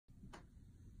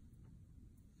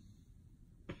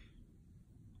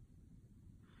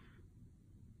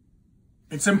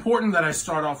It's important that I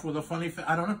start off with a funny face.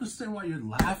 I don't understand why you're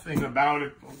laughing about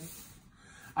it.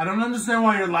 I don't understand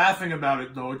why you're laughing about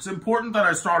it, though. It's important that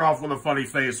I start off with a funny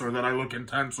face or that I look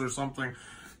intense or something.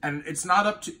 And it's not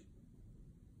up to...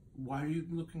 Why are you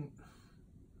looking...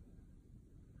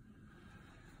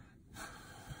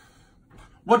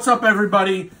 What's up,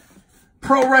 everybody?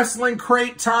 Pro Wrestling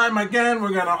Crate time again.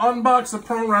 We're going to unbox a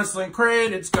Pro Wrestling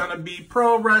Crate. It's going to be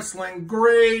Pro Wrestling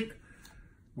Great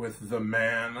with the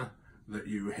man that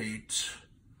you hate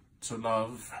to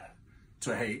love,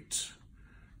 to hate,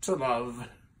 to love,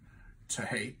 to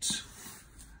hate,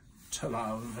 to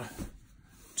love,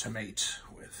 to mate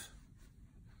with.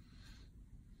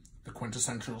 The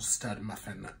quintessential stud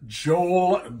muffin,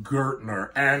 Joel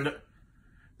Gertner. And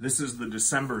this is the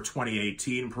December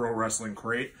 2018 Pro Wrestling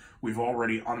Crate. We've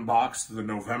already unboxed the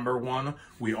November one.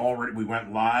 We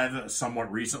went live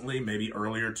somewhat recently, maybe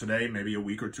earlier today, maybe a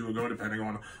week or two ago, depending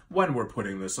on when we're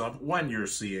putting this up, when you're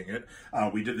seeing it.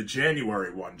 We did the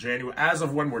January one. As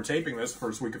of when we're taping this,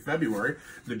 first week of February,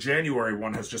 the January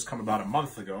one has just come about a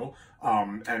month ago.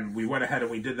 And we went ahead and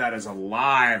we did that as a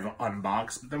live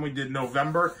unbox. But then we did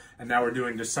November, and now we're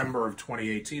doing December of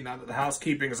 2018. Now that the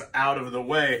housekeeping is out of the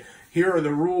way, here are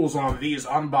the rules on these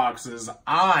unboxes.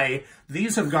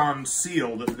 These have gone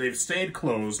sealed. They've stayed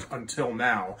closed until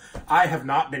now. I have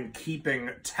not been keeping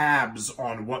tabs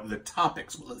on what the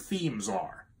topics, what the themes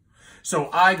are. So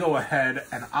I go ahead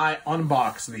and I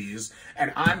unbox these,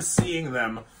 and I'm seeing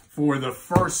them for the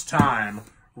first time,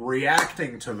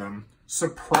 reacting to them,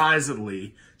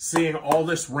 surprisedly, seeing all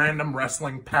this random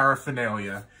wrestling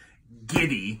paraphernalia,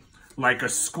 giddy like a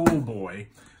schoolboy.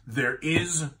 There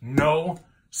is no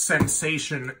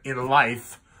sensation in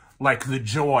life like the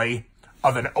joy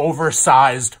of an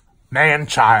oversized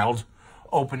man-child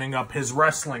opening up his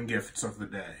wrestling gifts of the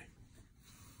day.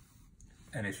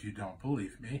 And if you don't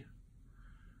believe me,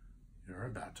 you're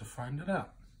about to find it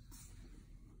out.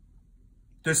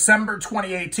 December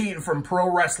 2018 from Pro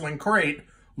Wrestling Crate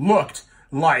looked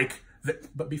like...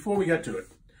 But before we get to it,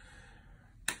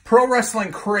 Pro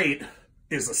Wrestling Crate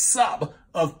is a sub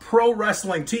of Pro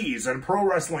Wrestling Tees, and Pro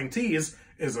Wrestling Tees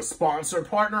is a sponsor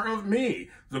partner of me,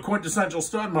 the quintessential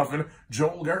stud muffin,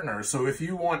 Joel Gertner. So if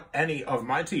you want any of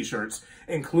my t-shirts,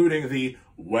 including the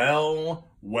well,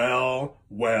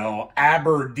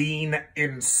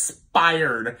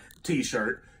 Aberdeen-inspired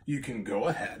t-shirt, you can go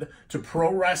ahead to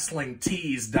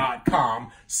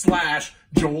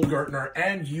prowrestlingtees.com/Joel Gertner,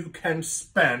 and you can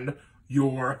spend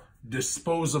your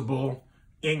disposable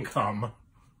income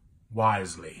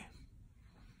wisely.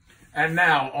 And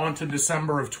now, on to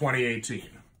December of 2018.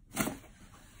 I'm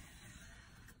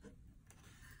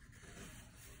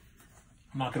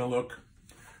not going to look.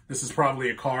 This is probably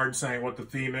a card saying what the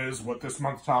theme is, what this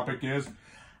month's topic is.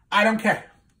 I don't care.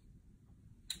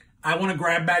 I want to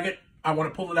grab bag it. I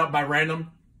want to pull it out by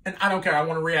random. And I don't care. I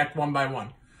want to react one by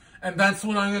one. And that's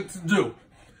what I'm going to do.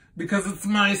 Because it's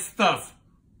my stuff.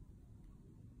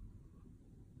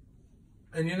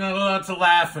 And you're not allowed to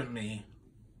laugh at me.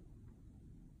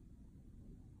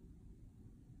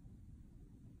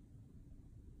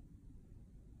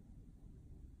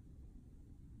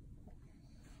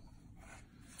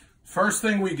 First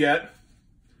thing we get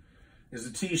is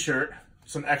a t-shirt.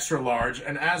 It's an extra large.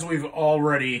 And as we've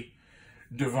already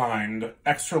divined,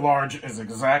 extra large is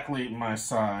exactly my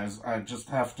size. I just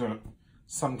have to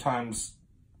sometimes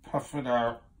puff it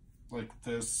out like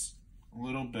this a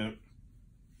little bit.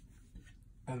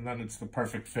 And then it's the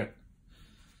perfect fit.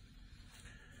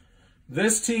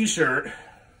 This t-shirt,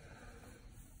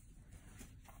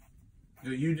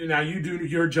 you do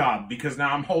your job, because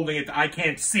now I'm holding it. I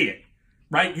can't see it.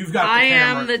 Right? You've got the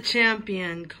camera. I am the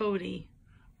champion, Cody.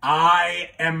 I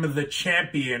am the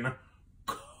champion,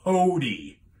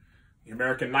 Cody. The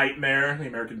American Nightmare, the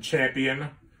American Champion,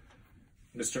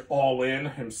 Mr. All-In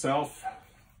himself.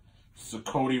 This is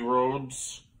Cody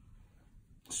Rhodes,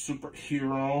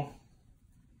 superhero.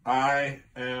 I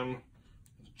am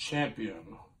the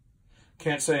champion.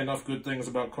 Can't say enough good things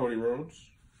about Cody Rhodes.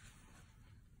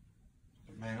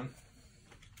 The man.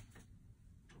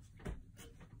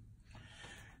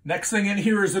 Next thing in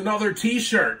here is another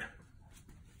t-shirt.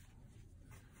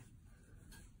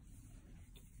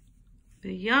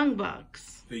 The Young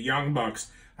Bucks. The Young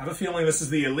Bucks. I have a feeling this is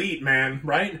the Elite, man,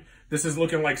 right? This is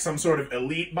looking like some sort of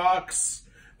Elite box.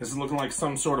 This is looking like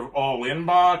some sort of All-In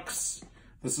box.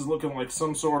 This is looking like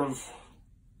some sort of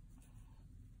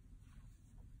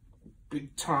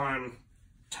big-time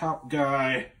top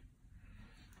guy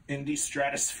indie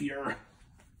stratosphere.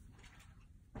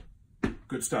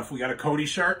 Good stuff. We got a Cody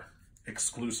shirt,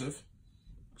 exclusive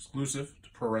to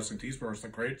Pro Wrestling Tees, Pro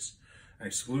Wrestling Crates. An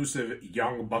exclusive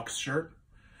Young Bucks shirt.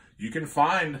 You can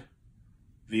find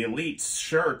the Elite's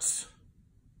shirts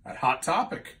at Hot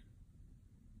Topic.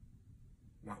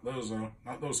 Not those, though.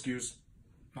 Not those SKUs.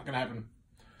 Not gonna happen.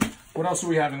 What else do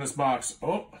we have in this box?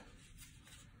 Oh.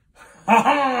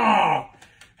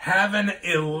 Have an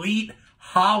Elite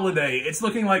holiday. It's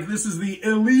looking like this is the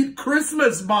Elite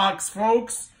Christmas box,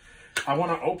 folks. I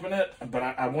want to open it, but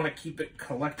I want to keep it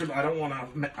collectible. I don't want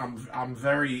to, I'm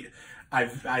very,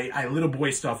 I little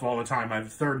boy stuff all the time. I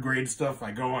have third grade stuff.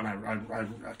 I go and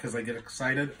because I get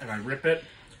excited and I rip it.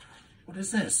 What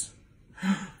is this?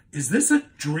 Is this a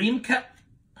dream cap?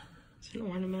 It's an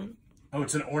ornament. Oh,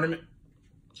 it's an ornament.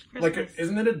 It's Christmas. Like,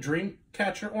 isn't it a dream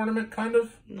catcher ornament, kind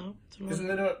of? No, it's an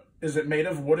ornament. Is it made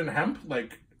of wood and hemp,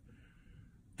 like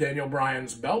Daniel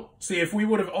Bryan's belt? See, if we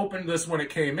would have opened this when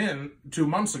it came in 2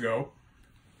 months ago,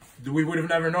 we would have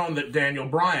never known that Daniel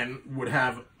Bryan would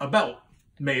have a belt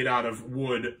made out of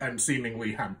wood and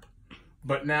seemingly hemp.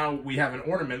 But now we have an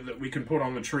ornament that we can put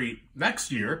on the tree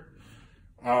next year.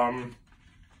 By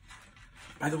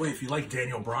the way, if you like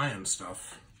Daniel Bryan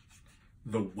stuff,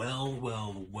 the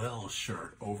well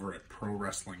shirt over at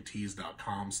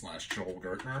prowrestlingtees.com/Joel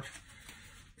Gertner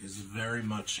is very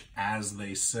much, as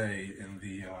they say in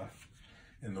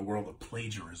the world of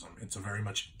plagiarism, it's very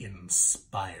much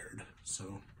inspired.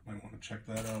 So I want to check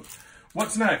that out.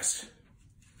 What's next?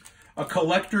 A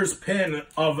collector's pin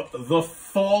of the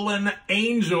fallen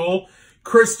angel,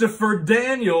 Christopher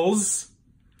Daniels.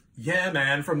 Yeah,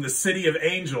 man, from the City of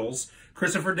Angels.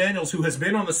 Christopher Daniels, who has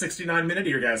been on the 69-Minute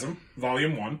Eargasm,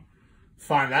 Volume 1.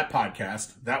 Find that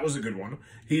podcast. That was a good one.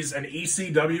 He's an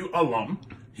ECW alum.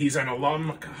 He's an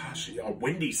alum, a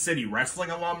Windy City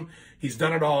Wrestling alum. He's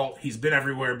done it all. He's been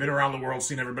everywhere, been around the world,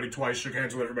 seen everybody twice, shook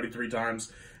hands with everybody 3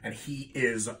 times, and he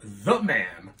is the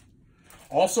man.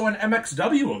 Also an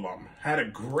MXW alum. Had a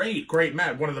great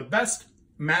match. One of the best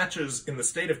matches in the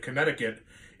state of Connecticut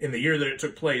in the year that it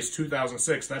took place,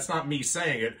 2006. That's not me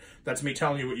saying it. That's me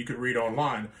telling you what you could read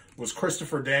online. Was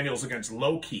Christopher Daniels against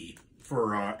Low Key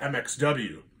for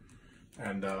MXW.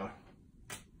 And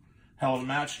hell of a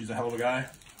match. He's a hell of a guy.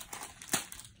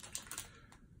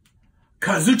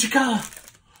 Kazuchika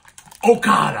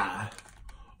Okada.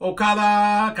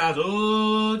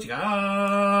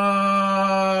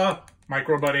 Kazuchika.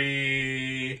 Micro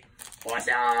Buddy.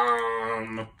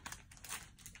 Awesome.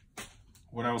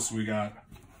 What else we got?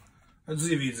 Let's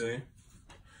see if you see.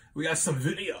 We got some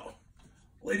video.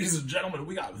 Ladies and gentlemen,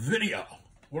 we got video.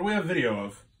 What do we have video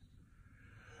of?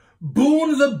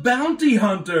 Boone the Bounty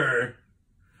Hunter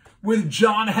with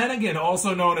John Hennigan,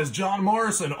 also known as John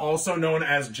Morrison, also known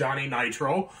as Johnny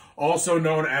Nitro, also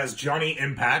known as Johnny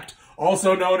Impact,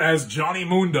 also known as Johnny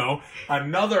Mundo,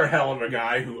 another hell of a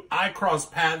guy who I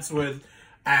crossed paths with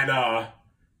at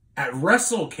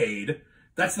WrestleCade.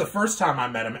 That's the first time I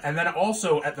met him. And then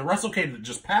also at the WrestleCade that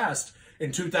just passed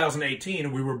in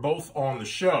 2018, we were both on the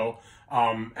show.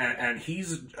 And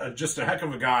he's just a heck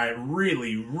of a guy.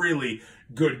 Really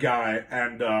good guy.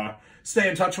 And stay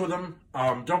in touch with him.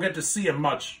 Don't get to see him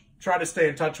much. Try to stay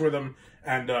in touch with him.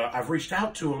 And I've reached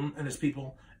out to him and his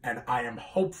people. And I am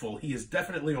hopeful. He is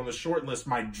definitely on the short list,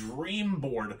 my dream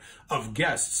board of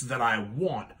guests that I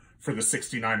want for the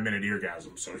 69-Minute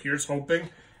Eargasm. So here's hoping.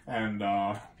 And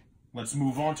let's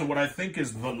move on to what I think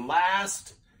is the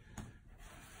last.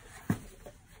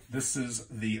 This is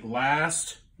the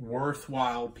last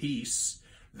worthwhile piece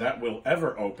that will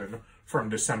ever open from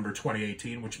December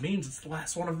 2018, which means it's the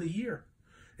last one of the year.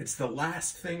 It's the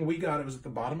last thing we got. It was at the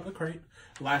bottom of the crate.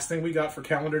 Last thing we got for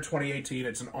calendar 2018.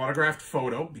 It's an autographed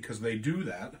photo, because they do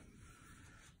that.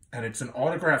 And it's an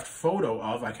autographed photo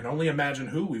of, I can only imagine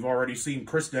who. We've already seen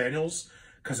Chris Daniels,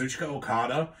 Kazuchika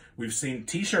Okada. We've seen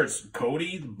t-shirts,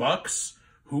 Cody, Bucks.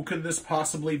 Who could this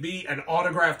possibly be? An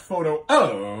autographed photo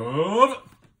of...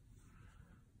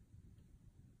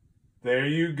 There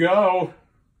you go.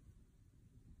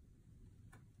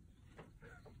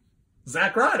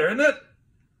 Zack Ryder, isn't it?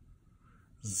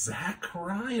 Zack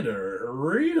Ryder,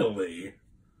 really?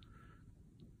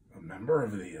 A member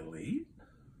of the Elite?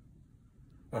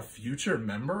 A future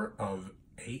member of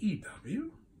AEW?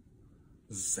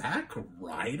 Zack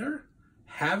Ryder?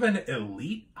 Have an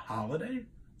Elite holiday?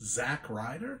 Zack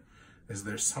Ryder? Is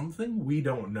there something we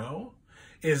don't know?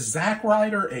 Is Zack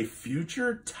Ryder a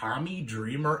future Tommy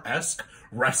Dreamer-esque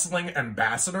wrestling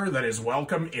ambassador that is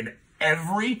welcome in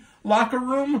every locker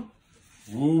room?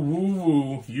 Woo, woo,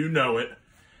 woo. You know it.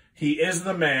 He is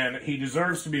the man. He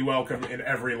deserves to be welcome in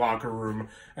every locker room.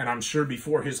 And I'm sure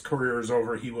before his career is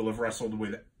over, he will have wrestled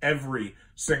with every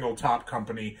single top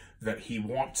company that he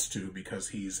wants to, because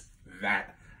he's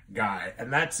that guy.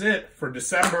 And that's it for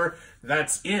December.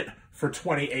 That's it for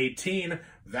 2018.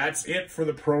 That's it for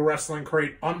the Pro Wrestling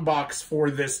Crate unbox for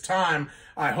this time.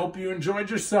 I hope you enjoyed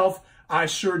yourself. I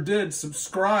sure did.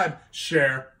 Subscribe,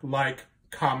 share, like,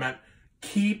 comment.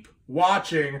 Keep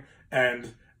watching.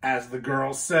 And as the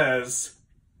girl says,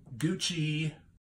 Gucci.